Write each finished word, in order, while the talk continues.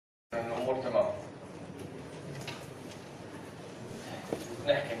الامور تمام.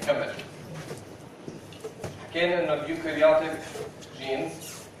 نحكي نكمل. حكينا انه اليوكاريوتيك جينز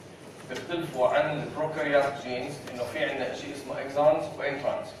بيختلفوا عن البروكاريوتيك جينز انه في عندنا شيء اسمه اكزونز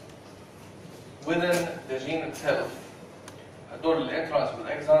وانترونز. within the gene itself هدول الانترونز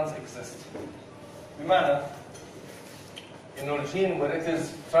والاكزونز exist. بمعنى انه الجين when it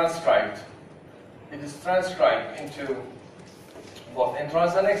is transcribed into both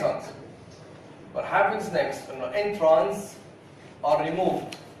introns and exons. What happens next, introns are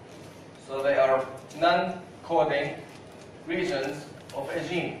removed. So they are non-coding regions of a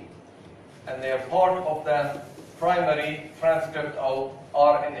gene. And they are part of the primary transcript of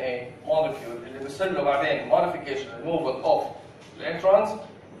RNA molecule. اللي بيصير له بعدين modification, removal of the introns,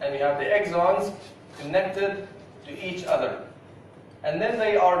 and you have the exons connected to each other. And then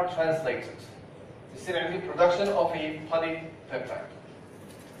they are translated. يصير عندي production of a polypeptide.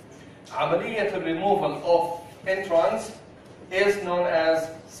 عملية removal of introns is known as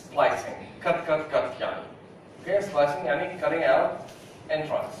splicing. cut يعني. Okay, splicing يعني cutting out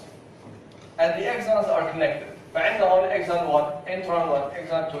introns. And the exons are connected. فعندنا هون exon 1, intron 1,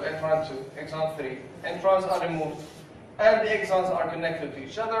 exon 2, intron 2, exon 3. Introns are removed. And the exons are connected to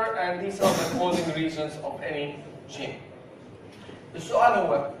each other, and these are the coding regions of any gene. السؤال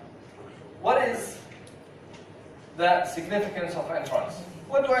هو, what is the significance of introns?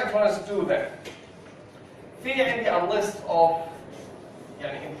 What do introns do then? في عندي a list of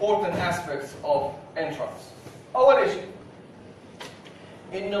important aspects of introns. أول شيء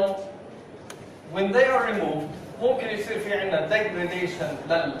إنه when they are removed ممكن يصير في عندنا degradation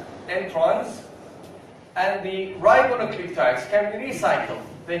للintrons and the ribonucleotides can be recycled.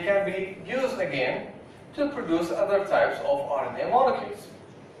 They can be used again to produce other types of RNA molecules.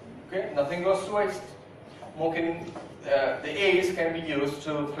 Okay, nothing goes to waste. ممكن the A's can be used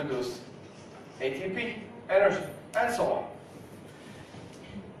to produce ATP, energy, and so on.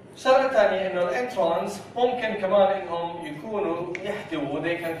 شغلة ثانية إنه الانترونز ممكن كمان إنهم يكونوا يحتووا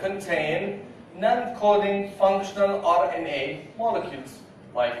they can contain non-coding functional RNA molecules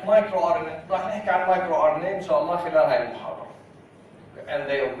like microRNA. راح نحكي عن microRNA إن شاء الله خلال هاي المحاضرة. And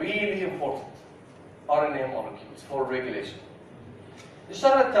they are really important RNA molecules for regulation.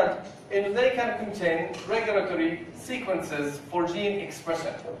 الشغلة الثالثة إنه they can contain regulatory sequences for gene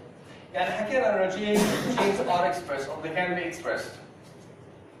expression. يعني حكينا إنه genes are expressed or they can be expressed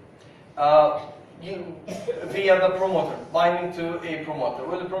via the promoter, binding to a promoter.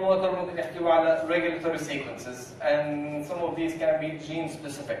 Well, the promoter ممكن يحتوي على regulatory sequences, and some of these can be gene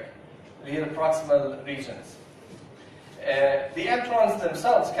specific, the proximal regions. The introns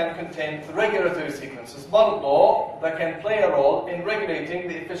themselves can contain regulatory sequences, برضه that can play a role in regulating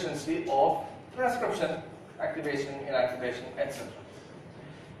the efficiency of transcription, activation, inactivation, etc.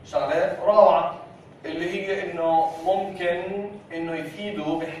 شغلة رابعة اللي هي إنه ممكن إنه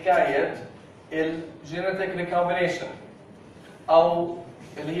يفيدوا بحكاية الجينيتيك ريكومبينيشن أو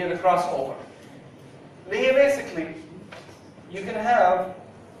اللي هي الكروس أوفر. اللي هي basically you can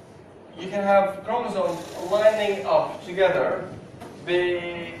have chromosomes lining up together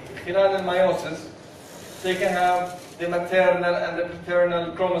بخلال الميوسيس. They can have the maternal and the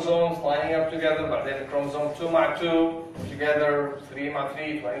paternal chromosomes lining up together, بعدين chromosome 2 مع 2 together, 3 مع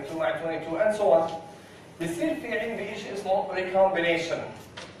 3, 22 مع 22, and so on. بيصير في عندي شيء اسمه recombination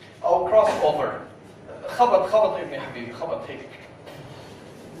أو cross over. خبط ابني حبيبي، خبط هيك.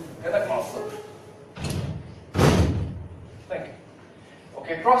 هذاك معصب. Thank you.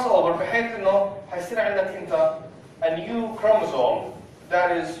 Okay, cross over بحيث إنه حيصير عندك أنت a new chromosome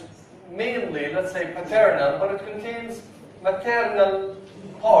that is mainly, let's say, paternal, but it contains maternal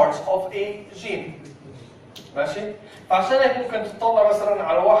parts of a gene. ماشي؟ فعشان هيك ممكن تطلع مثلا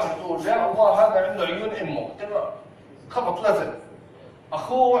على واحد تقول يا الله هذا عنده عيون امه، خبط لزق.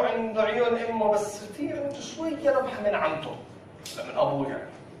 اخوه عنده عيون امه بس في عنده شويه ربحه من عمته، من ابوه يعني.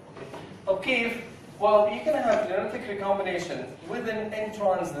 طب كيف؟ Well, you can have genetic recombination within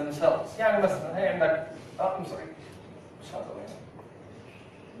introns themselves. يعني مثلا هي عندك I'm sorry. مش هذا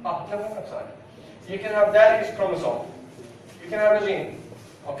You can have daddy's chromosome. You can have a gene,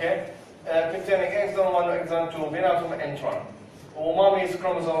 okay, containing exon 1 or exon 2, بيناتهم intron. Or mommy's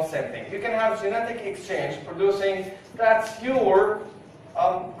chromosome, same thing. You can have genetic exchange producing that's your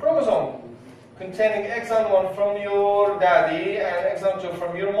chromosome, containing exon 1 from your daddy and exon 2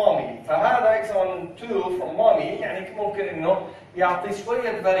 from your mommy. فهذا exon 2 from mommy يعني ممكن إنه يعطي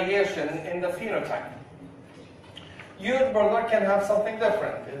شوية variation in the phenotype. Your brother can have something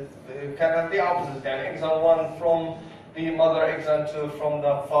different. It can have the opposite. يعني exon 1 from the mother, exon 2 from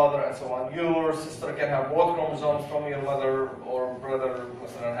the father, and so on. Your sister can have both chromosomes from your mother or brother,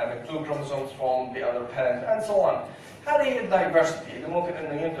 مثلا having 2 chromosomes from the other parent and so on. هذه هي الدايفرسيتي اللي ممكن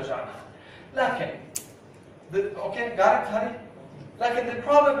انه ينتج عنها. لكن اوكي got it هذه؟ لكن the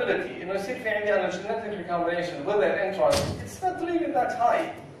probability انه يصير في عندي انا genetic recombination with an intron it's not really that high.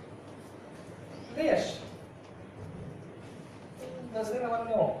 ليش؟ Does anyone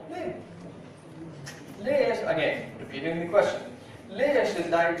know? ليه؟ ليش؟ Again, repeating the question. ليش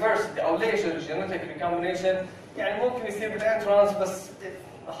الدايفرسيتي او ليش الجينيتيك ريكومبينيشن يعني ممكن يصير بالانترانس بس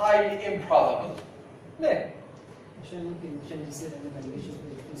highly improbable؟ ليه؟ عشان يصير عندنا فاليويشن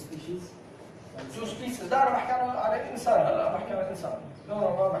تو سبيشيز. تو سبيسيز، لا انا بحكي على انسان هلا، بحكي على انسان، لا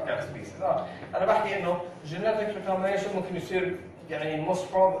ما بحكي على سبيسيز، لا انا بحكي انه جينيتيك ريكومبينيشن ممكن يصير يعني موست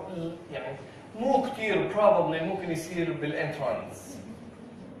يعني مو كثير probably ممكن يصير بالانترانس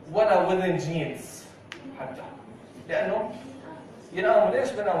ولا within genes حتى، لانه يناموا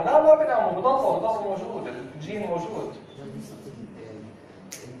ليش بيناموا؟ لا ما بيناموا، بضلوا موجود، الجين موجود.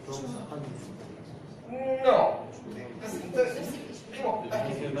 نو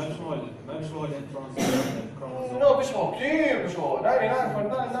ما بيشبهوا الانترونز. نو بيشبهوا كثير، بيشبهوا 99.99%.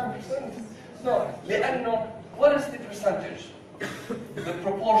 نو لانه what is the percentage? The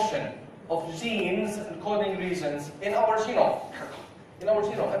proportion of genes and coding regions in our genome. In our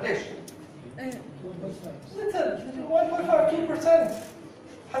genome قديش؟ little 1.5-2%.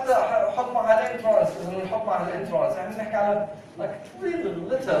 حتى حط معها الانترونز، إذا نحط معها الانترونز يعني نحكي على like really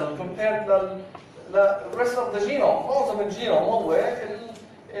little compared لل rest of the genome. معظم الجينوم هو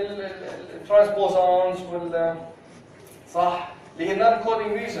الترانسبوزونز وال صح اللي هي non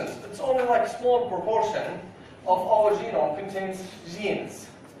coding regions. It's only like small proportion of our genome contains genes.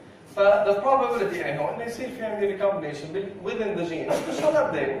 The probability anyhow إنه يصير في عندي recombination within the genes مش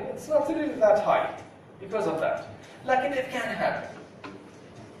هتبدأ. It's not really that high because of that. لكن it can happen.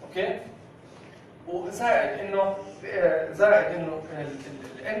 Okay? وزائد إنه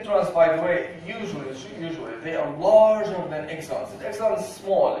الانترons by the way usually they are larger than exons. The exons is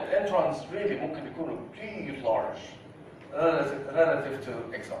small. The introns really ممكن يكونوا pretty large relative to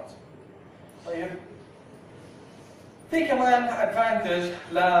exons. طيب في كمان advantage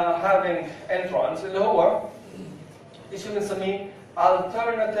ل having introns اللي هو ايش بنسميه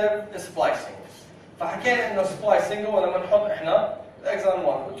alternative splicing. فحكينا انه splicing هو لما نحط احنا exon 1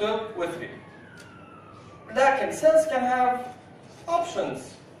 و 2 و 3. لكن cells can have options.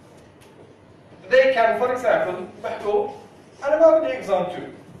 They can, for example, بحكوا أنا ما بدي exon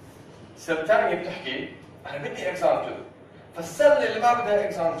 2. سيل ثانية بتحكي أنا بدي exon 2. فالسيل اللي ما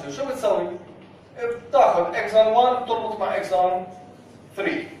بدها exon 2 شو بتسوي؟ بتاخذ exon 1 بتربط مع exon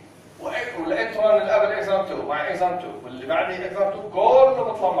 3. والإنترون اللي قبل exon 2 مع exon 2 واللي بعده exon 2 كله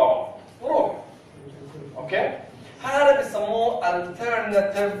بيطلع مع بعض. وروح. أوكي؟ هذا بسموه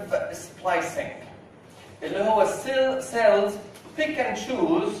alternative splicing. اللي هو cells pick and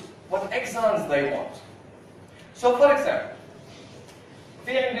choose what exons they want. So for example,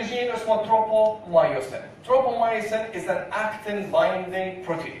 في عندي جين اسمه tropomyosin. Tropomyosin is an actin binding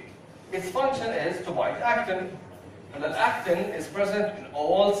protein. Its function is to bind actin. And the actin is present in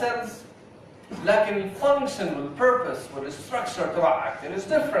all cells. لكن the function, the purpose, the structure تبع actin is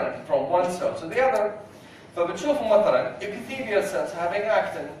different from one cell to the other. فبتشوفوا مثلا epithelial cells having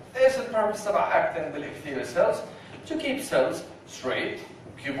actin. ايش البربس تبع actin بالepithelial cells? To keep cells straight,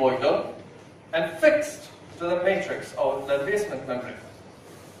 cuboidal, and fixed to the matrix or the basement membrane.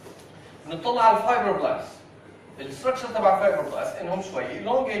 نطلع على الفايبروبلاست. الستركشر تبع الفايبروبلاست انهم شوي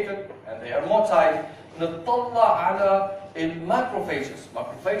elongated and they are motile. نطلع على الماكروفاجز.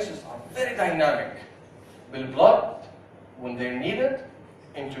 Macrophages are very dynamic. بالبلد when they're needed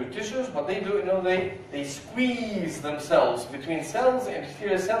into tissues, what they do, you know, they squeeze themselves between cells and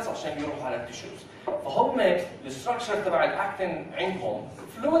epithelial cells عشان يروحوا على tissues. فهم الستركشر تبع الاكتين عندهم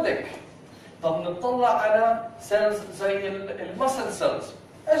fluidic. طب نطلع على cells زي المسل cells.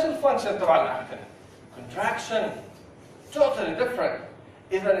 ايش الفانكشن تبع الاكتين؟ Contraction. Totally different.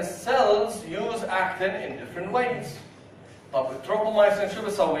 إذا cells use actin in different ways. طب التروبومايسين شو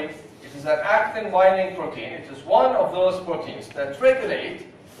بيسوي؟ It is an actin binding protein. It is one of those proteins that regulate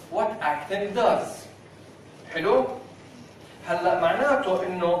what actin does. حلو؟ هلا معناته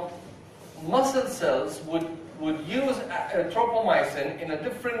إنه muscle cells would use tropomyosin in a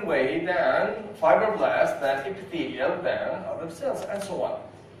different way than fibroblasts, than epithelial, than other cells, and so on.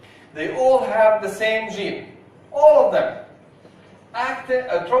 They all have the same gene. All of them.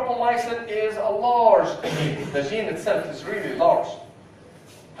 Tropomyosin is a large gene. The gene itself is really large.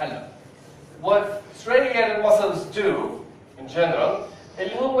 هلا what striated muscles do in general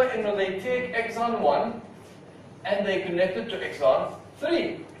اللي هو انه they take exon 1 and they connect it to exon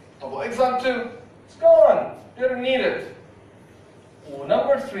 3. طب exon 2 it's gone. They don't need it.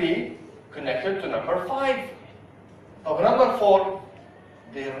 ونمبر 3 connected to number 5. طب number 4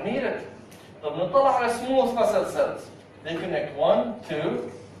 they are needed. طب نطلع على smooth muscle cells. They connect 1,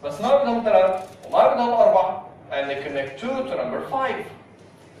 2 بس ما بدهم 3 وما بدهم 4 and they connect 2 to number 5.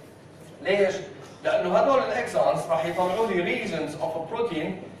 ليش؟ لأنه هذول الإكسونز راح يطلعوا لي regions of a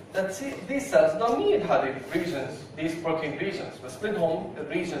protein that these cells don't need هذه regions, these protein regions بس بدهم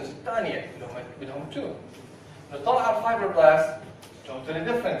regions الثانية اللي هم بدهم 2. نطلع على الفايبروبلاست totally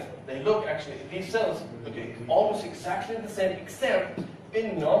different. They look actually, these cells look almost exactly the same except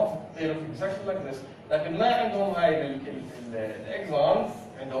إنه they look exactly like this. لكن ما عندهم هاي الإكسونز،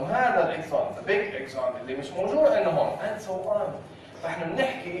 عندهم هذا الإكسون, the big exon اللي مش موجود عندهم and so on. فاحنا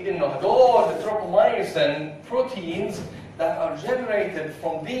بنحكي إنه هدول التروبومايسين proteins that are generated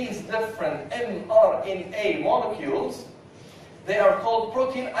from these different mRNA molecules, they are called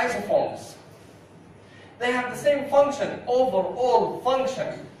protein isoforms. They have the same function, overall function,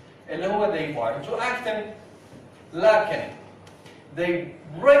 اللي هو they bind to actin, لكن they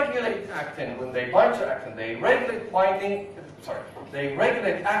regulate actin. When they bind to actin, they regulate they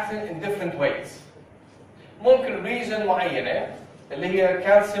regulate actin in different ways. ممكن region معينة اللي هي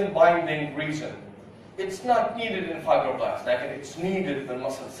calcium binding region. It's not needed in fibroblasts, لكن it's needed in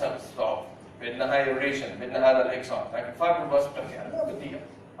muscle cells. So بدنا هاي region, بدنا هذا الإكسون. لكن fibroblasts بتحكي أنا ما بدي إياه.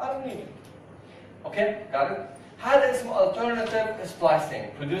 I don't need it. Okay, got it? هذا اسمه alternative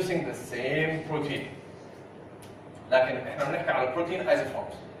splicing, producing the same protein. لكن احنا بنحكي على protein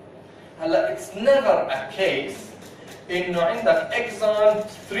isoforms. هلا it's never a case إنه عندك exon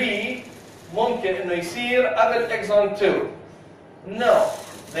 3 ممكن إنه يصير قبل exon 2. No,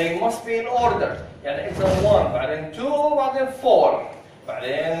 they must be in order. يعني exon 1 بعدين 2 بعدين 4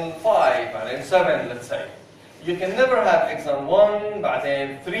 بعدين 5 بعدين 7 let's say. You can never have exon 1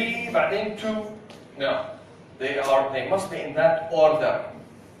 بعدين 3 بعدين 2. No, they must be in that order.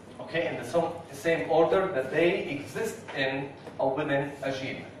 Okay, in the same order that they exist in or within a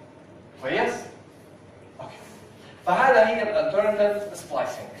gene. كويس؟ Okay. فهذا هي alternative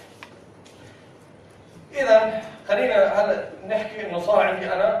splicing. إذا خلينا هلا نحكي إنه صار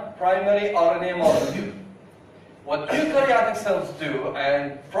عندي أنا primary RNA molecule. What eukaryotic cells do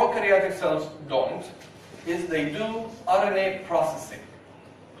and prokaryotic cells don't is they do RNA processing.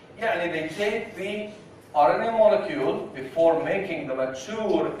 يعني they take the RNA molecule before making the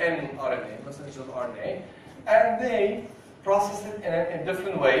mature mRNA, messenger RNA, and they process it in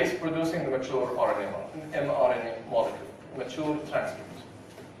different ways, producing the mature mRNA molecule, mature transcript.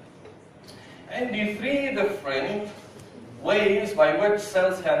 And the 3 different ways by which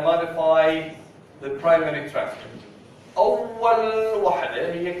cells can modify the primary transcript. أول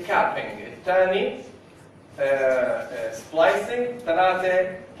واحدة هي capping، الثاني splicing، ثلاثة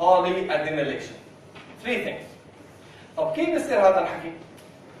polyadenylation. 3 things. طب كيف بصير هذا الحكي؟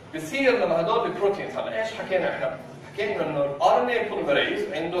 بصير لما هدول البروتينز، هلا ايش حكينا احنا؟ حكينا انه الار ان اي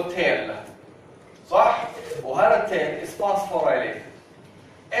بوليمريز عنده تيل، صح؟ وهذا التيل is phosphorylated.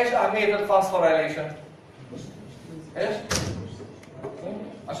 ايش أهمية الفاسفوريليشن؟ ايش؟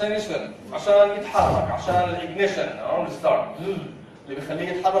 عشان يشتغل، عشان يتحرك، عشان الاجنيشن، الستارت اللي بيخليه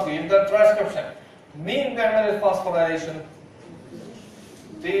يتحرك ويبدا ترانسكريبشن. مين بيعمل الفاسفوريليشن؟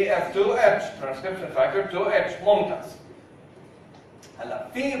 TF2H transcription factor 2H. ممتاز. هلا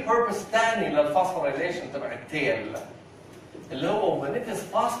في purpose ثاني للفاسفوريليشن تبع التيل اللي هو when it is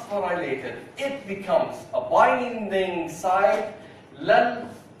phosphorylated it becomes a binding site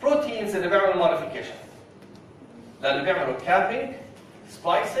للبروتينز اللي بيعملوا modification، للي بيعملوا capping,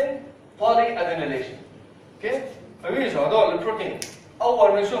 splicing, polyadenylation. اوكي؟ فبيجوا هدول البروتين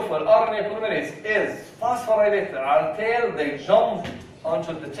اول ما يشوفوا ال RNA polymerase is phosphorylated على التيل they jump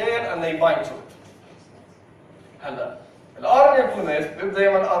onto the tail and they bind to it. هلا ال RNA polymerase بيبدا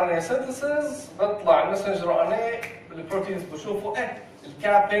يعمل RNA synthesis، بيطلع المسنجر RNA البروتينز بشوفوا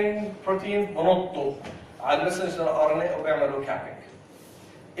الكابينج بروتينز بنطوا على المسنجر RNA وبيعملوا كابينج.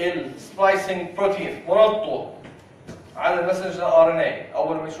 السبلايسنج بروتينز بنطوا على المسنجر RNA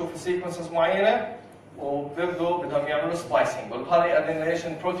اول ما يشوفوا سيكونسز معينه وبيبدوا بدهم يعملوا سبلايسنج، والبولي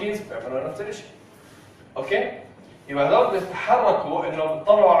ادينيليشن بروتينز بيعملوا نفس الشيء. اوكي؟ يبقى هذول بيتحركوا انه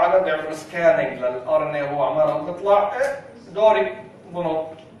بيطلعوا على بيعملوا سكاننج للار ان اي وهو عمال بيطلع دوري بنط،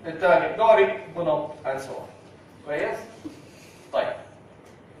 الثاني دوري بنط and so on. كويس؟ طيب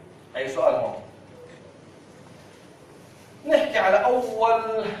اي سؤال هون؟ نحكي على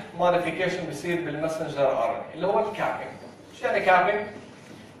اول موديفيكيشن بيصير بالمسنجر ار ان اي اللي هو الكابينج. شو يعني كابينج؟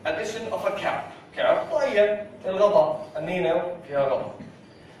 addition of a cap. كاب طيب الغطاء، النينة فيها غطاء.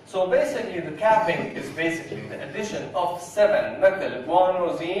 So basically the capping is basically the addition of 7-methyl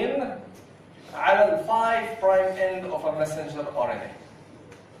guanosine على ال 5 prime end of a messenger RNA.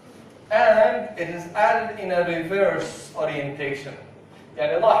 And it is added in a reverse orientation.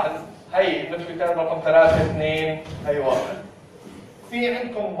 يعني لاحظ هي نوكليوتيد رقم 3 2 هي 1. في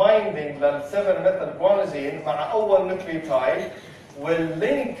عندكم بايندينج لل 7 ميثيل جوانزين مع اول نوكليوتايد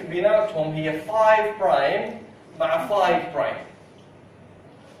واللينك بيناتهم هي 5 برايم مع 5 برايم.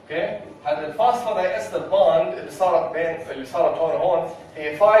 اوكي؟ هذا الفاسفودايستر بوند اللي صارت هون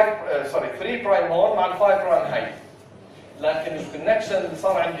هي 3 برايم هون مع ال 5 برايم هي. لكن الكونكشن اللي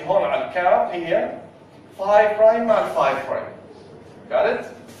صار عندي هون على الكاب هي 5 برايم مع ال 5 برايم. Got it؟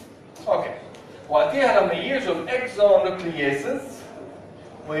 اوكي. وقتها لما يجوا الاكزونوكلييسز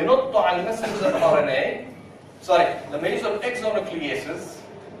وينطوا على المسنجر ار ان اي لما يجوا الاكزونوكلييسز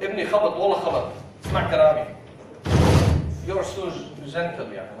ابني خبط والله خبط اسمع كلامي يور سو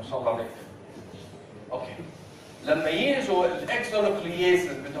جنتل يعني ما شاء الله عليك. اوكي. لما يجوا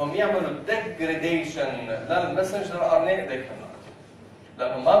الاكزونوكلييسز بدهم يعملوا ديجريديشن للمسنجر ار ان اي they cannot.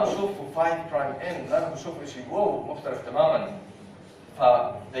 لانهم ما بشوفوا 5 برايم ان لانهم بشوفوا شيء واو مختلف تماما. ف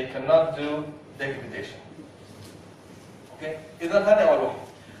they cannot do degradation. اوكي؟ اذا هذا اول واحد.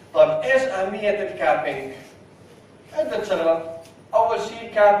 طيب ايش اهميه الكابينج؟ عده شغلات. اول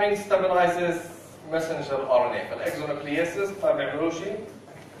شيء كابينج stabilizes messenger RNA فالاكزونوكلييسز ما بيعملوا شيء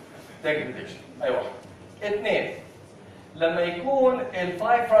degradation. اي واحد. اثنين لما يكون ال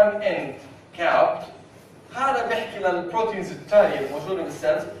 5 برايم اند capped هذا بيحكي للبروتينز الثانيه الموجوده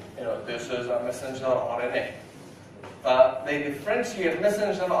بالسيلز انه this is a messenger RNA. they differentiate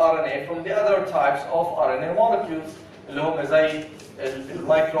messenger RNA from the other types of RNA molecules اللي هم زي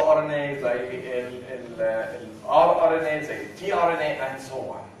المايكرو RNA زي ال rRNA زي ال tRNA and so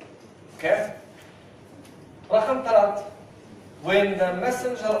on. Okay? رقم 3 when the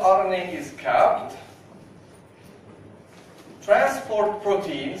messenger RNA is capped transport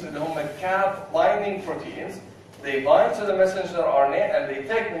proteins اللي هم cap binding proteins they bind to the messenger RNA and they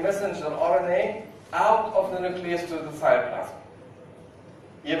take the messenger RNA out of the nucleus to the cytoplasm.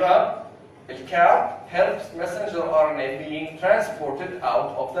 يبقى الكاب helps messenger RNA being transported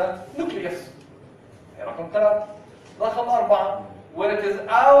out of the nucleus. رقم 3. رقم 4. When it is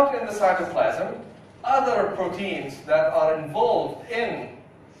out in the cytoplasm, other proteins that are involved in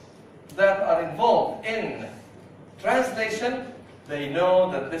translation, they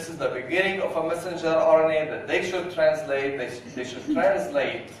know that this is the beginning of a messenger RNA that they should translate. They should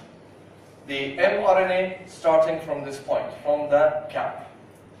translate the mRNA starting from this point, from the cap.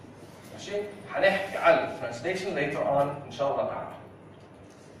 ماشي؟ حنحكي عن translation later on إن شاء الله تعالى.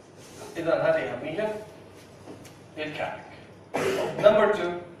 إذا هذه أهمية الكابينج. Number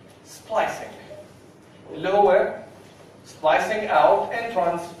 2 splicing. اللي هو splicing out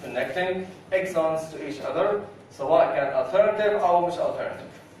introns connecting exons to each other سواء كان alternative أو مش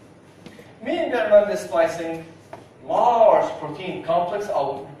alternative. مين بيعمل splicing؟ large protein complex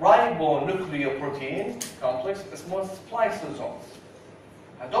أو ribonucleoprotein complex اسمه spliceosomes.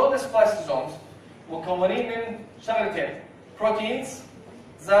 هدول السبلايسوزومز مكونين من شغلتين proteins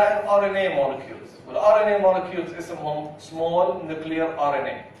زائد RNA molecules والRNA molecules اسمهم small nuclear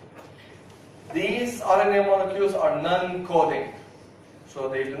RNA. These RNA molecules are non-coding so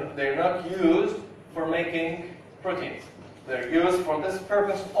they're not used for making proteins. They're used for this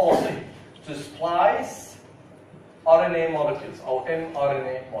purpose only to splice RNA molecules or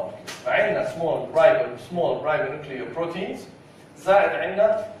mRNA molecules. فعندنا small ribonucleoproteins زائد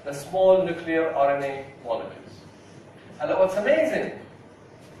عندنا the small nuclear RNA molecules. And what's amazing,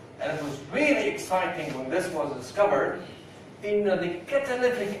 and it was really exciting when this was discovered, in the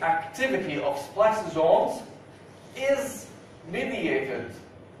catalytic activity of spliceosomes is mediated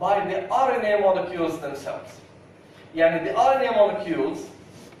by the RNA molecules themselves. Yani the RNA molecules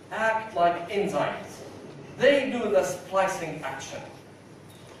act like enzymes. They do the splicing action.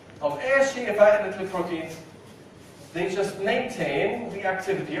 Of ايش هي فائدة البروتينز؟ They just maintain the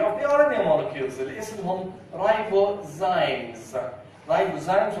activity of the RNA molecules اللي اسمهم ribozymes.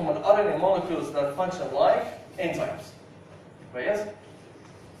 Ribozymes هم ال RNA molecules that function like enzymes. Yes?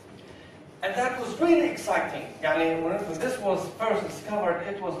 And that was really exciting. يعني when this was first discovered,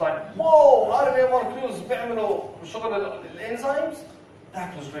 it was like, whoa, RNA molecules بيعملوا شغل الانزيمز.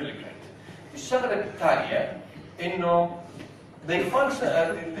 That was really great. الشغلة الثانية إنه they function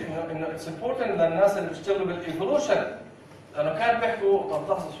إنه it's important للناس اللي بيشتغلوا بالايفولوشن لأنه كان بيحكوا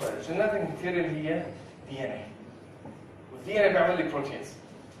طب لحظة شوي الجينيتك ماتيريال هي DNA والDNA بيعمل لي بروتينز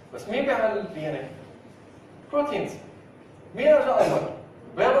بس مين بيعمل الDNA؟ بروتينز. مين أجا أول؟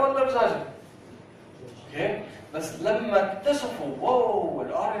 بيضة ولا دجاجة؟ اوكي بس لما اكتشفوا واو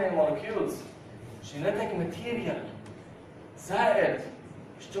الRNA molecules جينيتك ماتيريال زائد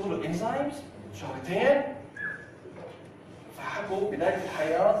يشتغلوا انزيمز شهرتين فحكوا بداية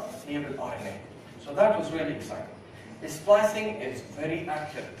الحياة هي بالار ان اي. So that was really exciting. Splicing is very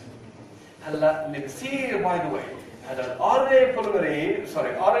accurate. هلا اللي بصير by the way هذا ال RNA polymerase,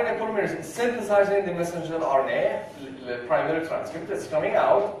 RNA polymerase is synthesizing the messenger RNA, the primary transcript that's coming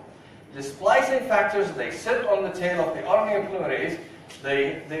out. The splicing factors, they sit on the tail of the RNA polymerase.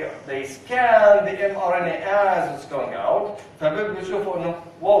 They scan the mRNA as it's going out. فبيشوفوا انه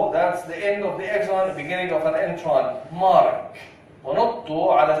wow, that's the end of the exon, the beginning of an intron mark.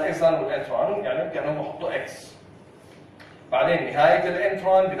 ونطوا على الاكسون والانترون يعني كانهم بحطوا اكس. بعدين نهاية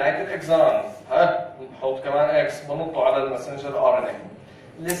الانترون بداية الاكسون بنحط كمان اكس بنطوا على المسنجر ار ان اي.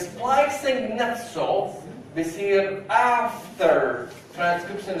 السبلايسنج نفسه بصير after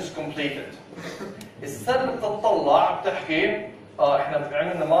transcription is completed. السيل بتطلع بتحكي احنا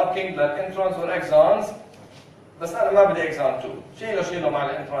عملنا ماركينج للانترونز والاكسونز بس انا ما بدي اكسون 2 شيله مع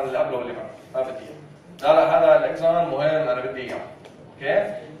الانترون اللي قبله واللي بعده ما بدي اياه. لا هذا الاكسون مهم انا بدي اياه.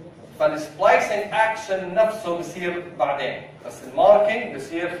 اوكي؟ فالسبلايسنج اكشن نفسه بصير بعدين بس الماركينج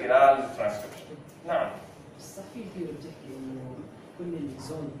بصير خلال الترانسكريبشن. نعم. صح في كثير بتحكي انه كل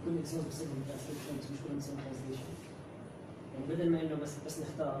اكزون بيستخدم ترانسكريبشن مش كل اكزون ترانسليشن. يعني بدل ما انه بس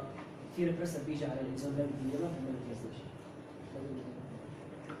نختار في ريبريسر بيجي على الاكزون اللي بدي اياه بنعمل ترانسليشن.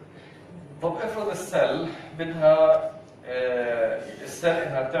 طب افرض السيل بدها السيل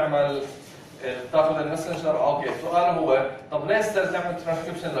انها تعمل تاخذ المسنجر. اوكي السؤال هو طب ليه السيل تعمل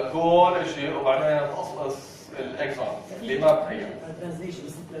ترانسكريبشن لكل شيء وبعدين تقصقص الاكزون اللي ما بحيها؟ ترانسليشن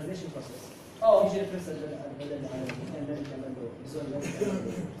بس الترانسليشن بروسس. بيجي ريبريسر بدل على اللي بيعمل له اكزون ترانسليشن.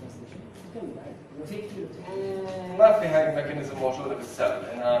 كمل عادي. في كثير ما في هاي الميكانيزم موجوده بالسيل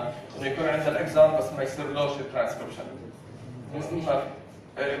انه يكون عندها الاكزون بس ما يصيرلوش الترانسكريبشن. بس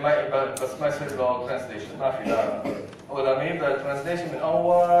ما يصير له ترانسليشن ما في. لا هو لما يبدا الترانسليشن من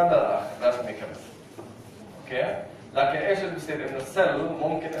اول للاخر لازم يكمل. اوكي؟ لكن ايش اللي بيصير انه السيل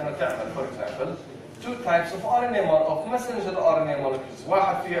ممكن انها تعمل فور اكزامبل two types of RNA of messenger RNA molecules.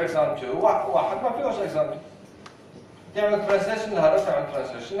 واحد فيه اكزون 2 وواحد ما فيهوش اكزون 2. تعمل ترانسليشن لهذا تعمل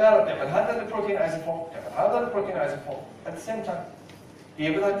ترانسليشن لهذا تعمل هذا البروتين ايزوفورم تعمل هذا البروتين ايزوفورم at the same time.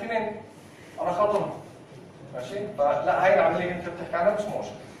 هي بدها اثنين على خطهم. ماشي؟ فلا هاي العمليه انت بتحكي عنها مش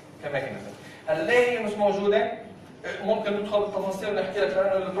موجوده كميكانيزم. هلا ليه هي مش موجوده؟ ممكن ندخل بالتفاصيل ونحكي لك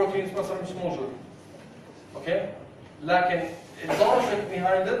لانه البروتينز مثلا مش موجوده. اوكي؟ لكن اللوجيك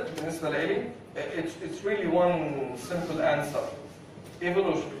behind it بالنسبه لي it's really one simple answer.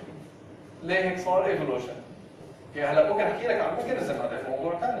 evolution. ليه هيك صار evolution؟ اوكي هلا ممكن احكي لك عن الميكانيزم هذا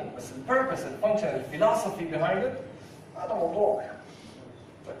موضوع ثاني بس البيربس الفانكشن الفلسفي behind it هذا موضوع.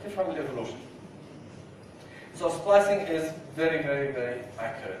 تفهم الايفولوشن. So splicing is very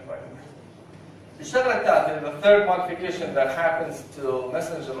accurate by the way. الشغلة الثالثة, the third modification that happens to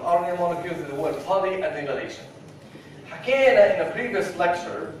messenger RNA molecules is the word polyadenylation. حكينا in a previous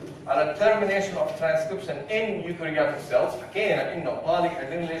lecture على termination of transcription in eukaryotic cells. حكينا إنه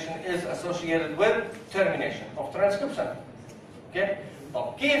polyadenylation is associated with termination of transcription. Okay?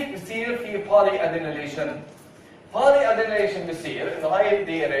 طب كيف بصير في polyadenylation؟ polyadenylation بصير إنه هاي ال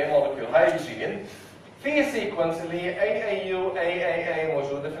DNA molecule هاي الجين في sequence اللي هي AAA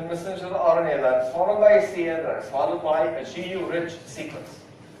موجودة في المسنجر RNA that is followed by a CN that is followed by a GU-rich sequence.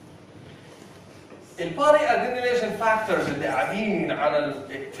 البوليادينيليشن فاكتورز اللي قاعدين على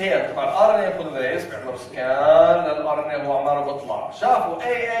التيل تبع الار ان اي بوليميريز بيعملوا سكان للار ان اي وهو عماله بيطلع، شافوا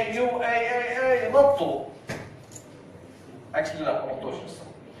AAU نطوا. اكشلي لا ما نطوش لسه.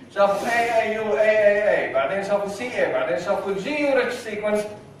 شافوا AAU بعدين شافوا CA بعدين شافوا GU-rich sequence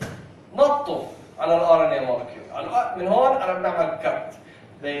نطوا على الار ان اي molecule. من هون انا بنعمل cut.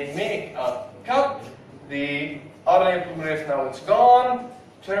 They make a cut. The RNA polymerase now it's gone.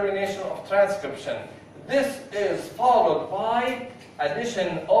 Termination of transcription. This is followed by addition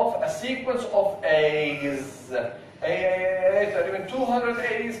of a sequence of A's. تقريبا 200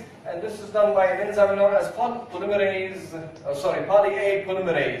 A's, and this is done by an enzyme known as poly-A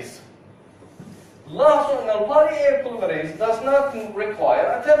polymerase. لاحظوا أن poly-A polymerase does not require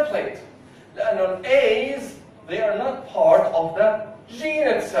a template. لأن A's they are not part of the gene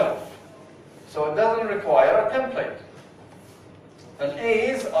itself, so it doesn't require a template. The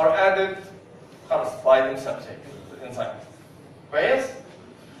A's are added by themselves the enzyme. كويس؟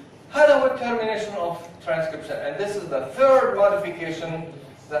 هذا هو termination of transcription, and this is the third modification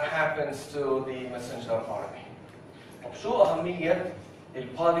that happens to the messenger RNA. طب شو أهمية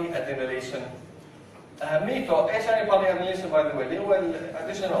polyaddenylation؟ أهميته إيش يعني polyaddenylation by the way؟ اللي هو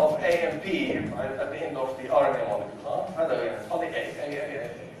addition of AMP at the end of the RNA molecule. هذا يعني poly A.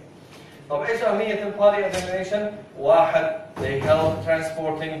 طب إيش أهمية polyaddenylation؟ واحد they help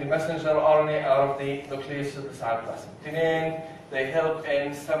transporting the messenger RNA out of the nucleus to the cytoplasm. اثنين, they help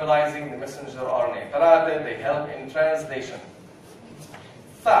in stabilizing the messenger RNA. ثلاثة, they help in translation.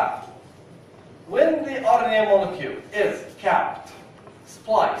 Fact. When the RNA molecule is capped,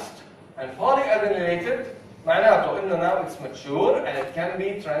 spliced, and polyadenylated, معناته إنه now it's mature and it can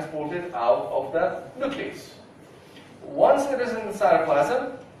be transported out of the nucleus. Once it is in the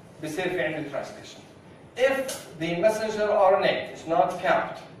cytoplasm, بيصير في عندي translation. If the messenger RNA is not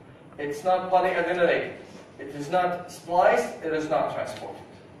capped, it's not polyadenylated, it is not spliced, it is not transported.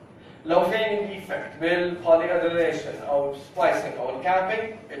 لو في عندي defect بالpolyadylation أو splicing أو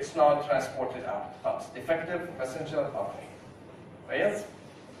capping, it's not transported out. خلاص defective messenger RNA. كويس؟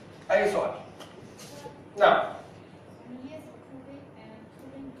 أي سؤال؟ نعم.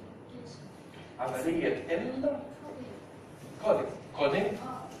 عملية coding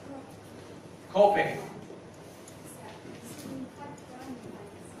coping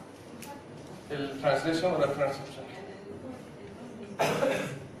الترانسليشن ولا transcription؟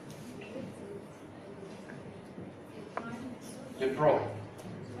 البرو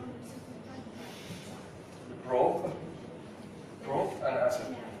أنا آسف.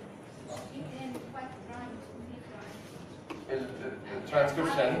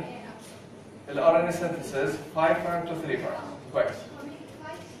 الترانسكريبشن الRNA synthesis 5' to 3'. كويس.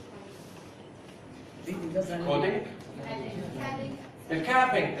 كودينج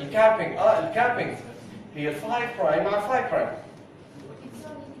الكابينج هي ال 5' مع 5'.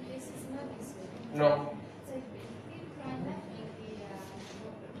 No.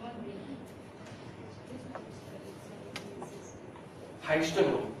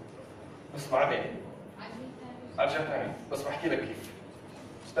 حيشتغلوا بس بعدين. ارجع ثاني بس بحكي لك كيف.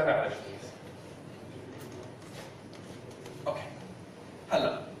 استمع على شوي. اوكي.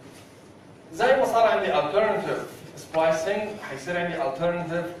 هلا زي ما صار عندي alternative splicing حيصير عندي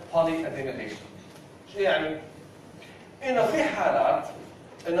alternative polyadenylation. شو يعني؟ انه في حالات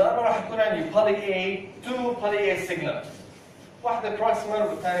انه انا راح يكون عندي poly A two poly A signal. واحدة proximal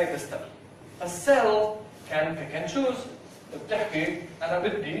والثانية distal. السيل can pick and choose. بتحكي انا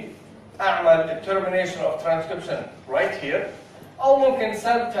بدي اعمل termination of transcription right here او ممكن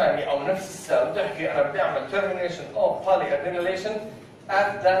سيل ثاني او نفس السيل بتحكي انا بدي اعمل termination of polyadenylation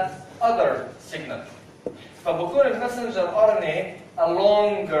at that other signal. فبكون المسنجر RNA a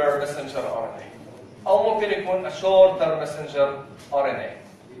longer messenger RNA او ممكن يكون a shorter messenger RNA.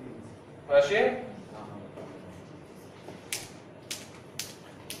 ماشي؟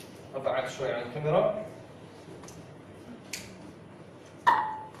 ابعد شوي عن الكاميرا.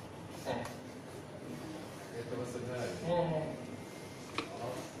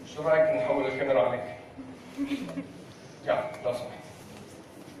 شو رايك نحول الكاميرا عليك؟ يلا لو سمحت.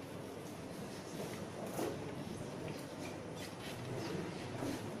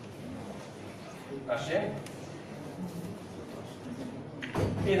 ماشي؟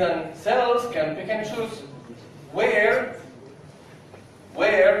 إذا cells can pick and choose where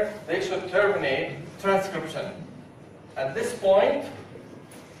they should terminate transcription at this point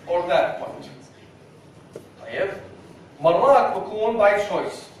or that point. طيب مرات بكون by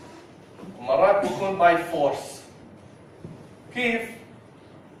choice ومرات بكون by force. كيف؟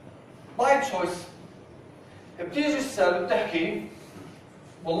 by choice بتيجي السيل بتحكي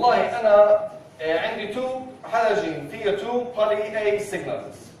والله أنا عندي هذا جين فيه 2 poly A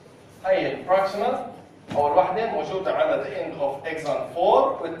signals. هي البروكسيمال أول واحدة موجودة على the end of exon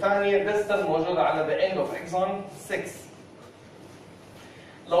 4 والثانية distal موجودة على the end of exon 6.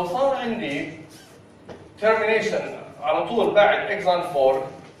 لو صار عندي termination على طول بعد exon 4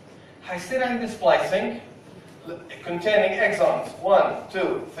 حيصير عندي splicing containing exons 1,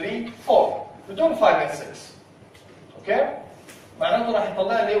 2, 3, 4 بدون 5 and 6. اوكي؟ معناته راح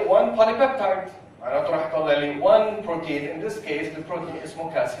يطلع لي 1 polypeptide. معناته راح يطلع لي 1 protein. In this case البروتين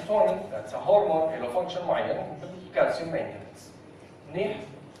اسمه calcitonin. That's a hormone له function معين بالكالسيوم maintenance. منيح؟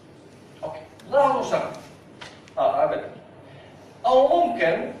 اوكي. لاحظوا شغله. ابدا. او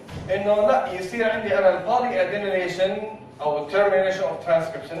ممكن انه لا يصير عندي انا polyadenylation او termination of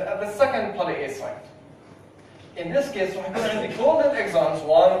transcription at the second poly A site. In this case راح يكون عندي كل الاكسونز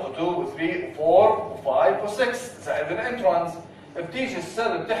 1 و 2 و 3 و 4 و 5 و 6 زائد الانترونز. بتيجي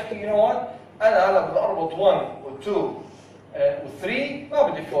السيل بتحكي you know what انا هلا بدي اربط 1 و 2 و 3 ما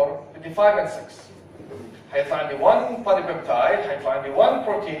بدي 4 بدي 5 and 6. حيطلع عندي 1 polypeptide حيطلع عندي 1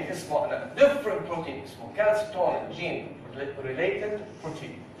 بروتين اسمه انا different protein اسمه calcitonin gene related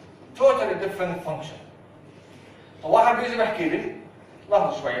protein totally different function. فواحد بيجي بيحكي لي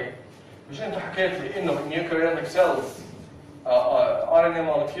لحظه شوي مش انت حكيت لي انه eukaryotic cells RNA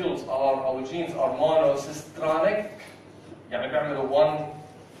molecules or genes are monocistronic. يعني بيعملوا 1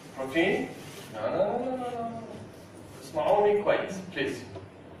 بروتين؟ لا لا لا لا لا، اسمعوني كويس بليز.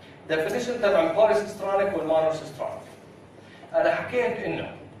 definition تبع البوليسيسترونيك والمونوسيسترونيك. انا حكيت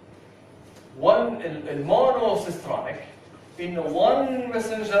انه المونوسيسترونيك انه 1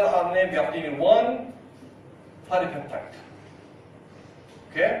 messenger RNA بيعطيني 1 polypeptide.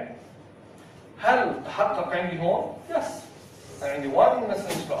 اوكي؟ هل تحقق عندي هون؟ يس. عندي 1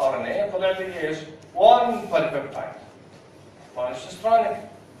 messenger RNA طلع لي ايش؟ 1 polypeptide. مونوسيسترونيك.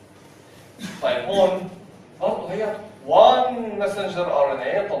 طيب هون برضه هي 1 messenger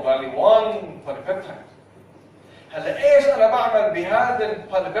RNA طلع لي 1 polypeptide. هلا ايش انا بعمل بهذا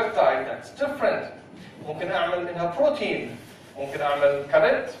البوليبيبتايد؟ ذاتس ديفرنت. ممكن اعمل منها بروتين، ممكن اعمل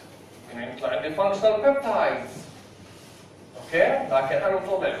كابت، ممكن يطلع عندي فانكشنال بيبتايدز. اوكي؟ لكن انا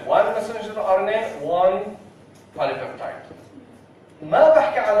بطلع 1 messenger RNA 1 polypeptide. ما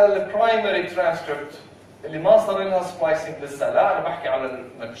بحكي على البرايمري ترانسكريبت اللي ما صار لها سبلايسنج لسه، لا انا بحكي على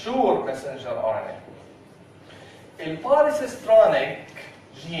الماتشور messenger RNA. البوليسيسترونيك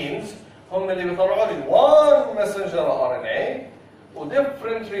جينز هم اللي بيطلعوا لي 1 messenger RNA و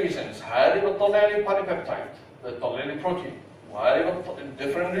different regions. هذه بتطلع لي polypeptide، بتطلع لي بروتين، وهذه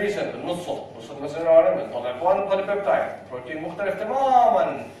different region بالنص messenger RNA بتطلع 1 polypeptide، بروتين مختلف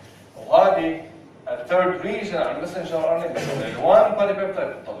تماما. وهذه الثيرد region على المسنجر RNA بتطلع لي 1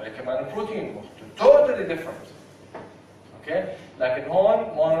 polypeptide، بتطلع لي كمان بروتين totally different. اوكي؟ لكن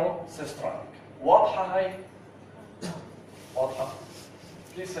هون مونوسيسترونيك. واضحة هاي؟ واضحة؟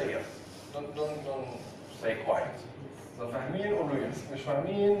 Please say yes. Don't stay quiet. إذا فاهمين قولوا يس، مش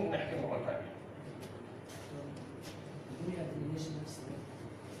فاهمين نحكي مرة ثانية.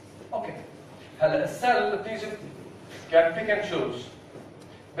 اوكي. هلا السيل بتيجي كان بيك اند تشوز،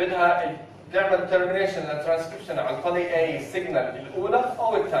 بدها تعمل ترمينيشن للترانسكريبشن على البولي اي سيجنال الاولى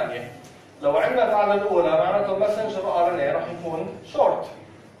او الثانية. لو عملت على الاولى معناته المسنجر ار ان اي راح يكون شورت.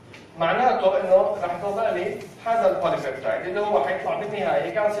 معناته انه راح يطلع لي هذا البوليبيبتايد اللي هو حيطلع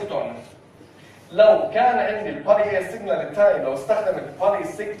بالنهايه كالسيتون. لو كان عندي البولي اي سيجنال الثاني، لو استخدمت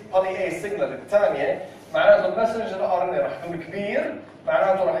البولي اي سيجنال الثانيه معناته المسنجر ار ان اي راح يكون كبير،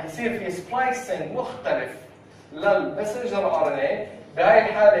 معناته راح يصير في سبلايسنج مختلف للمسنجر ار ان اي. بهاي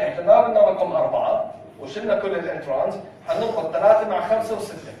الحاله احنا ما بدنا رقم 4 وشلنا كل الانترونز، حنربط 3 مع 5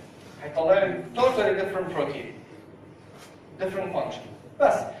 و6 حيطلع لي totally different protein different function.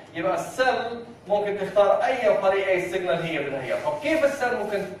 بس يبقى السيل ممكن تختار اي بولي اي سيجنال هي بدها اياه. طب كيف السيل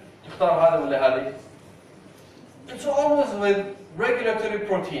ممكن تختار هذا ولا هذه؟ It's always with regulatory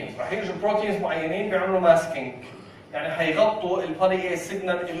proteins. راح يجوا بروتينز معينين بيعملوا ماسكينج، يعني حيغطوا البولي اي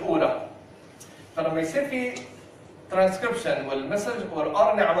سيجنال الاولى. فلما يصير في ترانسكريبشن والمسج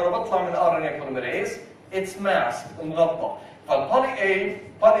والار ان اي عماله بطلع من ار ان اي بوليميريز اتس ماسك مغطى. فالبولي اي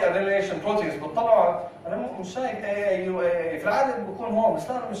بولي ادينيشن بروتينز بتطلعوا، انا مش شايف اي يو اي في العاده بكون هون بس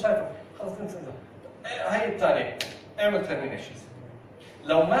لا انا مش شايفه، خلص انسى هي الثانيه اعمل ترمينيشن.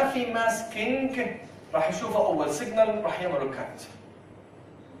 لو ما في ماسكينج راح يشوفوا اول سيجنال راح يعملوا كات.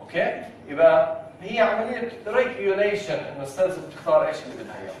 اوكي؟ يبقى هي عمليه ريجوليشن انه السيلز بتختار ايش اللي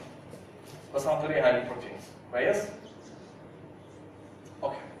بدها اياه بس عن طريق هاي البروتينز. كويس؟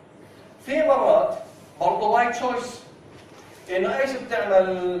 اوكي. في مرات برضه باي تشويس انه ايش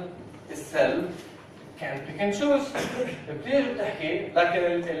بتعمل السيل؟ كان بيك اند تشوز، بتيجي بتحكي لكن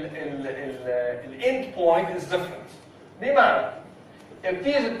الاند بوينت از ديفرنت. بمعنى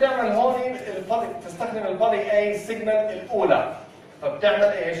بتيجي بتعمل هون تستخدم البولي اي سيجنال الاولى، فبتعمل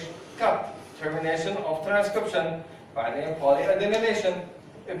ايش؟ كات termination of transcription، بعدين بولي ادينيليشن.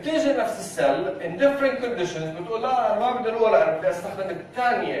 بتيجي نفس السيل in different conditions بتقول لا انا ما بدي الاولى، انا بدي استخدم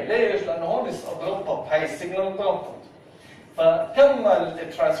الثانيه. ليش؟ لانه هون ضغطت هاي السيجنال ضغطت. فكمل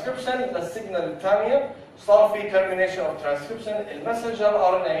الترانسكريبشن للسيجنال الثانيه، صار في termination of transcription. المسنجر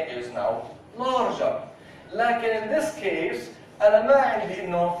RNA is now larger. لكن in this case انا ما عندي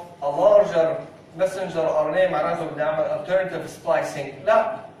انه a larger messenger RNA معناته بدي اعمل alternative splicing،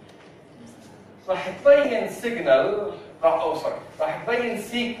 لا. راح تبين سيجنال راح تبين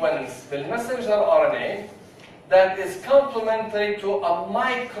سيكونس بالمسنجر RNA that is complementary to a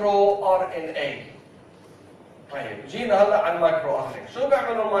micro RNA. طيب جينا هلا عن مايكرو RNA. شو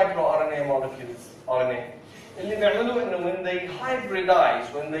بيعملوا المايكرو RNA molecules RNA؟ اللي بيعملوه انه when they hybridize,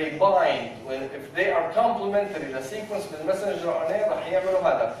 when they bind, if they are complementary the sequence بالمسنجر RNA راح يعملوا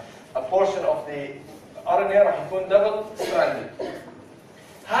هذا. A portion of the RNA راح يكون double stranded.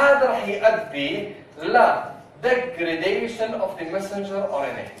 هذا راح يؤدي لا degradation of the messenger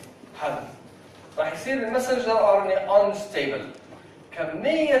RNA. هذا راح يصير المسنجر RNA unstable.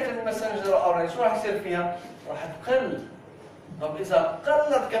 كمية المسنجر RNA شو راح يصير فيها؟ راح تقل. طب إذا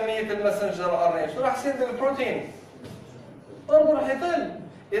قلت كمية المسنجر RNA شو راح يصير بالبروتين؟ برضه راح يقل.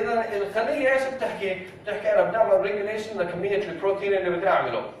 اذا الخليه ايش بتحكي؟ بتحكي انا بدي اعمل ريجوليشن لكميه البروتين اللي بدي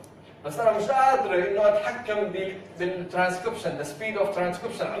اعمله، بس انا مش قادر انه اتحكم بالترانسكريبشن، ذا سبيد اوف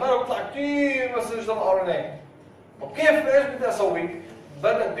ترانسكريبشن، عمال بيطلع كثير مسنجر ار ان اي. طب كيف ايش بدي اسوي؟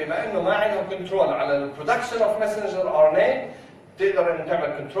 بما انه ما عندهم كنترول على البرودكشن اوف مسنجر ار ان اي، بتقدر انه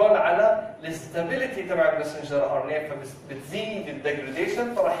تعمل كنترول على الاستابيليتي تبع المسنجر ار ان اي، فبتزيد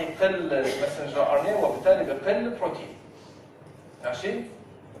الديجريديشن، فراح يقل المسنجر ار ان اي وبالتالي بقل البروتين. ماشي؟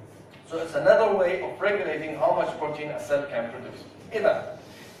 So it's another way of regulating how much protein a cell can produce. إذا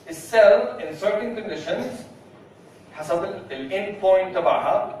السيل in certain conditions حسب الان بوينت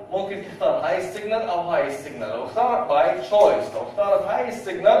تبعها ممكن تختار هاي سيجنال او هاي سيجنال. لو اختارت باي تشويس، لو اختارت هاي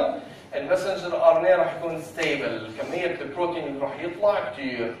السيجنال المسنجر ار ان اي راح يكون ستيبل، كميه البروتين اللي راح يطلع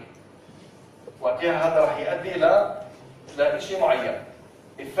كثير. وقتها هذا راح يؤدي لشيء معين،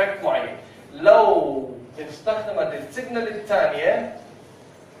 افكت معين. لو استخدمت السيجنال الثانيه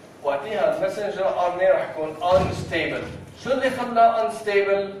وقتها المسنجر ار ان اي راح يكون unstable. شو اللي خلاه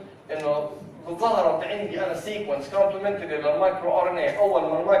unstable؟ انه ظهرت عندي انا سيكونس كومبلمنتري للمايكرو ار ان اي، اول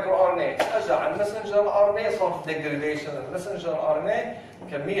ما المايكرو ار ان اي اجى على المسنجر ار ان اي صار في ديجريديشن، المسنجر ار ان اي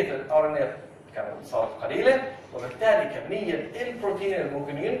كميه الار ان اي كانت صارت قليله، وبالتالي كميه البروتين اللي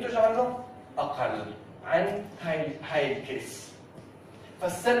ممكن ينتج عنه اقل عن هاي الكيس.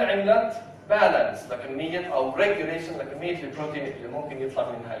 فالسيل عملت بالانس لكميه او ريجوليشن لكميه البروتين اللي ممكن يطلع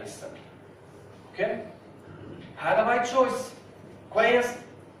من هاي السيل. اوكي؟ هذا باي تشويس. كويس؟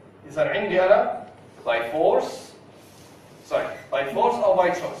 إذا عندي أنا باي فورس أو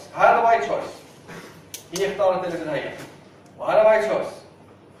باي تشويس. هذا باي تشويس، هي اختارت اللي بدها إياه، وهذا باي تشويس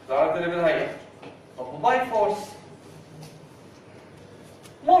اختارت اللي بدها إياه. طب باي فورس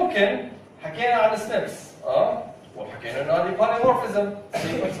ممكن حكينا عن السنبس وحكينا إنه هذه polymorphism،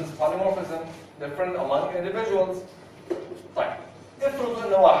 sequences polymorphism different among individuals. طيب افرض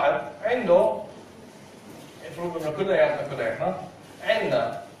إنه واحد عنده، افرض إنه كلياتنا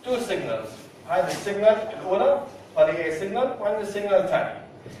عندنا تو سيجنالز، هذه السيجنال الاولى هذه هي سيجنال، وعندنا السيجنال الثاني.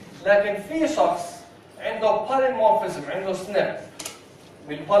 لكن في شخص عنده بوليمورفيزم، عنده سنب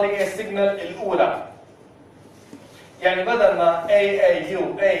بالبولي اي سيجنال الاولى، يعني بدل ما AAU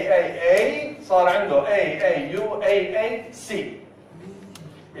صار عنده AAU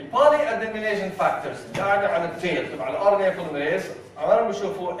البولي اديميليشن فاكتورز اللي قاعده على التيل تبع الار ان اي بوليميريز عمالهم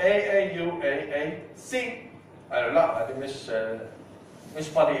بيشوفوا AAC، قالوا لا هذه مش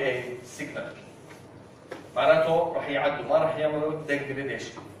بالي اي سيجنال، معناته راح يعدوا ما راح يعملوا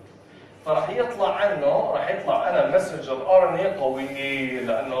ديجريديشن، فراح يطلع انا المسنجر ار ان اي طويل،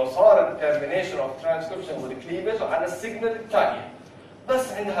 لانه صار الترمينيشن اوف ترانسكريبشن والكليفج على السيجنال الثانيه.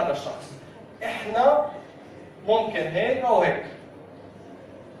 بس عند هذا الشخص احنا ممكن هيك او هيك،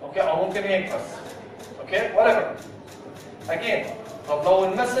 اوكي، او ممكن هيك بس، اوكي، whatever. again طب لو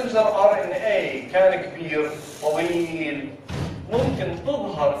المسنجر ار ان اي كان كبير طويل ممكن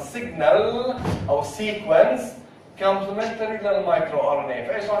تظهر سيجنال او سيكونس كومبلمنتري للمايكرو ار ان اي،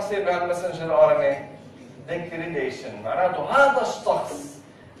 فايش راح يصير بهذا المسنجر ار ان اي؟ ديجريديشن. معناته هذا الشخص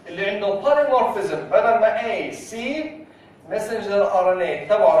اللي عنده بوليمورفيزم بدل ما اي سي، مسنجر ار ان اي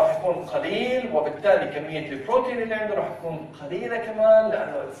تبعه راح يكون قليل، وبالتالي كميه البروتين اللي عنده راح تكون قليله كمان،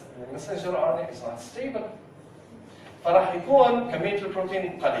 لانه المسنجر ار ان اي از نوت ستيبل، فراح يكون كميه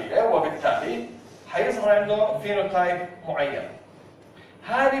البروتين قليله، وبالتالي حيظهر عنده فينوتايب معين.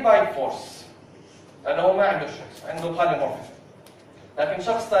 هذه باي فورس، لانه هو ما عنده شخص، عنده بوليمورفيزم. لكن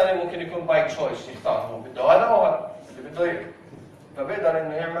شخص ثاني ممكن يكون باي تشويس، يختار هو بده هذا او هذا اللي بده اياه، فبيقدر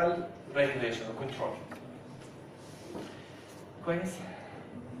انه يعمل ريجوليشن وكنترول. كويس؟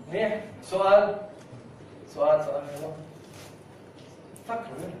 منيح؟ سؤال حلو.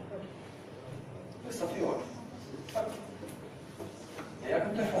 فكروا لسه في وقت. فكروا.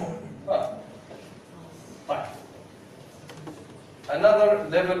 اياكم تفهموا. طيب. Another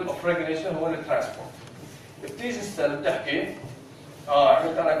level of regulation هو الترانسبورت. بتيجي السيل بتحكي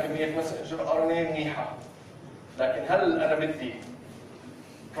عملت انا كميه مسنجر ار ان اي منيحه، لكن هل انا بدي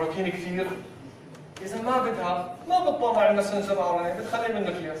بروتين كثير؟ اذا ما بدها ما بتطلع المسنجر ار ان اي، بتخليه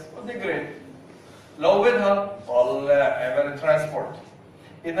بالنكليوس وديجريد. لو بدها طلع اعمل ترانسبورت.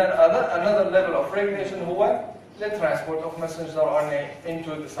 اذا another level of regulation هو الترانسبورت of messenger RNA into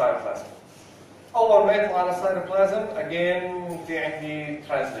the cytoplasm. اول ما يطلع على السيتوبلازم again في عندي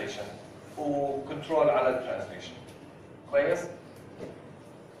ترانسليشن وكنترول على الترانسليشن. كويس؟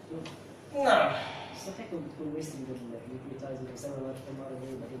 نعم. صحيح بتكون ويستنج النيوكليوتايد اللي بيسموها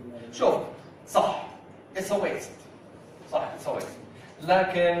بعدين. شوف صح، اتس ا ويست، صح اتس ا ويست،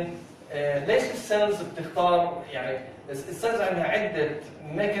 لكن ليش السيلز بتختار؟ يعني السيلز عندها عده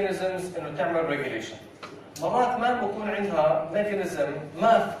ميكانيزمز انه تعمل ريجوليشن. مرات ما بكون عندها ميكانيزم،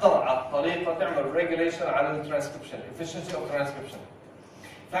 ما اخترعت طريقه تعمل ريجوليشن على الترانسكريبشن، efficiency اوف ترانسكريبشن.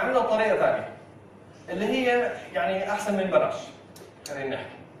 فعملوا طريقه ثانيه اللي هي يعني احسن من بلاش. خلينا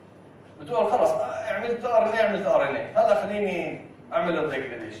نحكي بتقول خلص عملت ار ان اي عملت ار ان اي، هلا خليني اعمل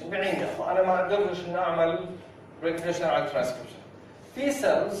الريجوليشن بعيني، انا ما قدرتش اني اعمل ريجوليشن على الترانسكريبشن. في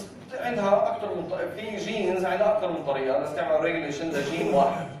سيلز عندها اكثر من في جينز عندها اكثر من طريقه بس تعمل ريجوليشن لجين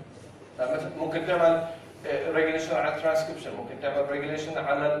واحد. مثلا ممكن تعمل ريجوليشن على الترانسكريبشن، ممكن تعمل ريجوليشن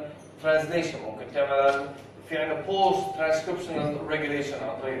على الترانسليشن، ممكن تعمل في عندنا بوست ترانسكريبشنال ريجوليشن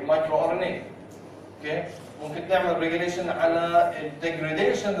عن طريق المايكرو ار ان اي. اوكي، ممكن تعمل ريجوليشن على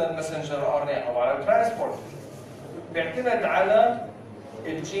الديجريديشن للمسنجر ار ان اي او على الترانسبورت. بيعتمد على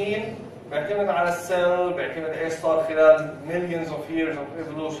الجين، بيعتمد على السيل، بيعتمد ايش صار خلال millions of years of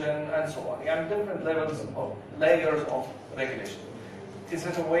evolution and so on. يعني different levels of layers of regulation. Is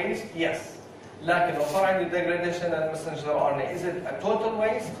it a waste? Yes. لكن لو صار عندي degradation and messenger RNA, is it a total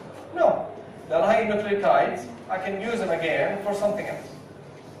waste? No. لأن هاي nucleotides I can use them again for something else.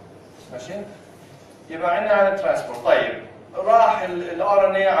 ماشي؟ يبقى عندنا على الترانسبورت. طيب راح ال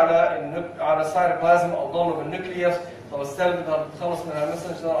RNA على السيتوبلازم او ضله بالنيوكليوس. طب السيل بدها تتخلص من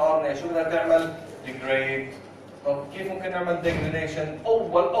المسنجر RNA، شو بدها تعمل؟ degrade. طب كيف ممكن نعمل degradation؟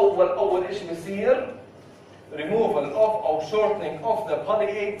 اول شيء بصير removal of or shortening of the poly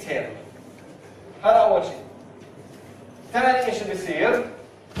A tail. هذا أول شيء. ثاني شيء بيصير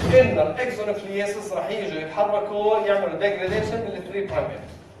إن الإكزونوكلياسس راح يجوا يتحركوا يعملوا degradation من 3 برايم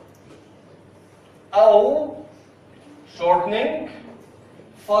أو shortening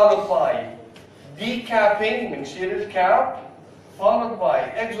followed by decapping بنشيل الكاب followed by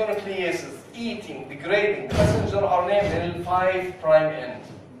exonucleases eating degrading the messenger RNA من 5 prime end.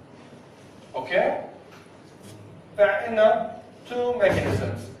 Okay? فعندنا two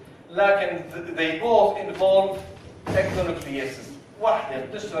mechanisms لكن they both involve exonucleases. واحدة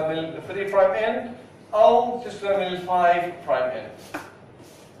بتشتغل من 3 prime end أو بتشتغل من 5 prime end.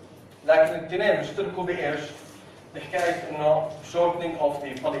 لكن الاثنين بيشتركوا بإيش؟ بحكاية إنه shortening of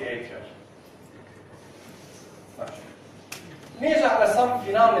the poly A tail. ماشي. نيجي على some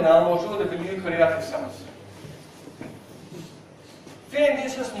phenomena موجودة باليوكاريوتيك cells. في عندي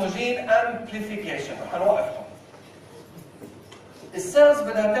شيء اسمه جين amplification، رح نوقفهم. السيلز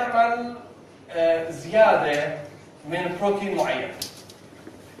بدها تعمل زيادة من بروتين معين،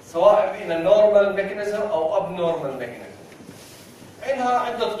 سواء in a normal mechanism أو abnormal mechanism. عندها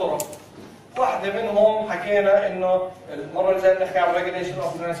عدة طرق. واحدة منهم حكينا إنه المرة اللي جاية نحكي عن regulation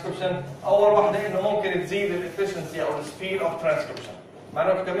of transcription. أول واحدة إنه ممكن تزيد ال efficiency أو ال speed of transcription.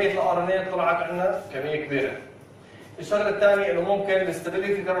 معناته كمية ال RNA طلعت عندنا كمية كبيرة. الشغله الثانيه انه ممكن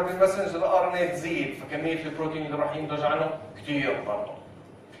الاستابيليتي تبع المسنجر ار ان اي تزيد، فكميه البروتين اللي راح ينتج عنه كثير برضه.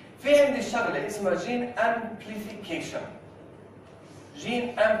 في عندي شغله اسمها جين امبليفيكيشن.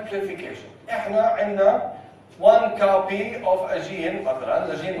 جين امبليفيكيشن، احنا عندنا one copy of a gene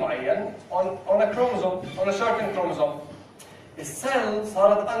مثلا لجين معين on a chromosome, on a certain chromosome. السيل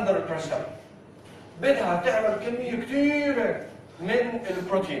صارت under pressure، بدها تعمل كميه كثيره من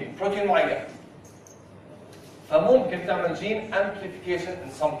البروتين، بروتين معين. فممكن تعمل جين amplification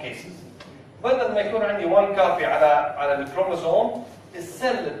in some cases. بدل ما يكون عندي one copy على الكروموزوم،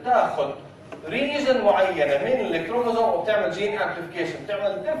 السيل بتاخذ ريجن معينه من الكروموزوم وبتعمل جين amplification،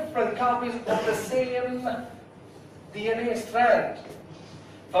 بتعمل different copies of the same DNA strand.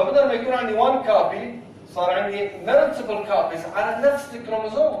 فبدل ما يكون عندي one copy صار عندي multiple copies على نفس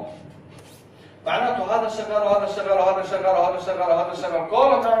الكروموزوم. معناته هذا شغال وهذا شغال وهذا شغال وهذا شغال وهذا شغال،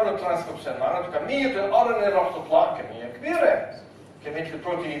 كلهم بيعملوا ترانسكريبشن. معناته كمية الار ان اي راح تطلع كمية كبيرة، كمية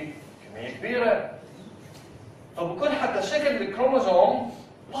البروتين كمية كبيرة. فبكون حتى شكل الكروموزوم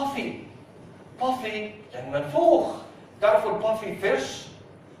بافي يعني منفوخ. تعرفوا البافي فيش؟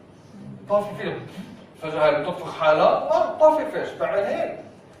 بافي فيش فجأة هاي بتنفخ حالها، بافي فيش بعمل هيك.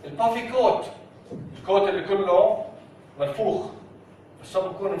 البافي كوت، الكوت اللي كله منفوخ بس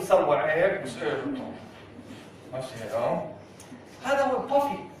بكون مسروع هيك بس ايه ماشي هيك. هذا هو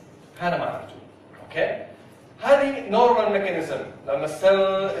البافي، هذا معناته. اوكي، هذه نورمال ميكانيزم لما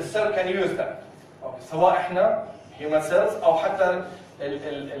السيل كان يوز ذات، سواء احنا هيومن سيلز او حتى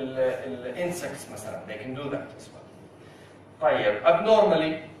الانسكتس مثلا they can do that as well. طيب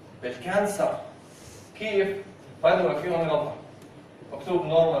abnormally بالكانسر كيف؟ باي ذا واي في هون غلطه، مكتوب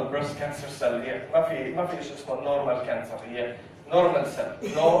نورمال بريست كانسر سيل، هي ما في شيء اسمه نورمال كانسر، هي نورمال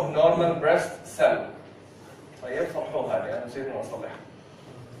سيل، نورمال بريست سيل. طيب صلحوها هذه، انا نسيت اني اصلحها.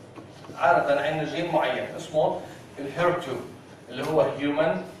 عادة عندنا جين معين اسمه الهير2 اللي هو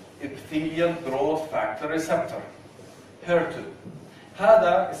Human Epithelial Growth Factor Receptor. HER2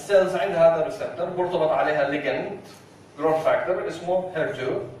 هذا السيلز عندها هذا الريسبتور مرتبط عليها ليجند جروث فاكتور اسمه HER2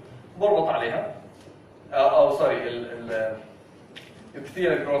 بربط عليها او سوري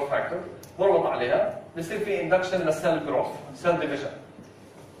الابثيال جروث فاكتور بربط عليها بصير في اندكشن للسيل جروث سيل ديفيجن.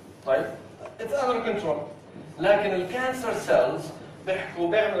 طيب اتس اندر كنترول. لكن الكانسر سيلز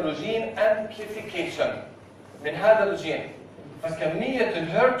بيعملوا جين امبليفيكيشن من هذا الجين، فكميه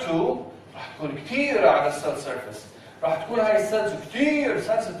الHER2 راح تكون كثيره على السيل سيرفيس، راح تكون هاي السيلز كثير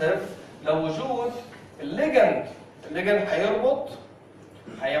سنسيتيف لوجود الليجند حيربط،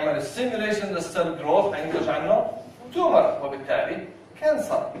 حيعمل ستيميوليشن للسيل جروث، حينتج عنه تومر وبالتالي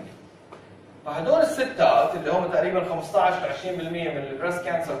كانسر. فهدول الستات اللي هم تقريبا 15 ل 20% من البريست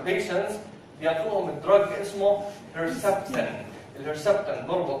كانسر بيشنتس بيعطوهم الدرج اسمه هيرسبتين. الهيرسبتين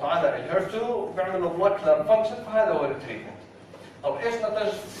بربط على الHER2 بيعمل له مولكيولار فانكشن، فهذا هو التريتمنت. طب ايش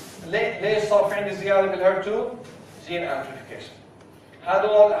نتج؟ ليش صار في عندي زياده بالHER2؟ جين امبليفيكيشن.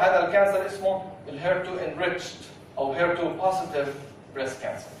 هذا الكانسر اسمه الHER2 enriched او HER2 positive breast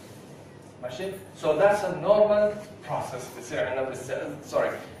cancer. ماشي؟ So that's a normal process بتصير عندنا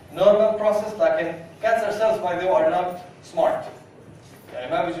normal process. لكن cancer cells by the way are not smart.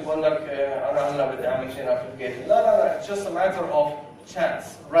 يعني ما بيجي بقول لك انا هلا بدي اعمل شيء amplification. لا it's just a matter of chance,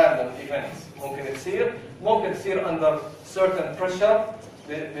 random events. ممكن تصير under certain pressure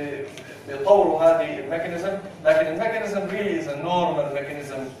بيطوروا هذه الميكانيزم، لكن الميكانيزم really is a normal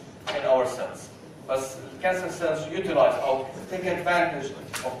mechanism in our cells. بس الكانسر cells utilize او take advantage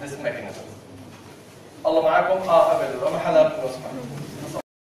of this mechanism. الله معكم؟ قبل ما حلقت لو سمحت.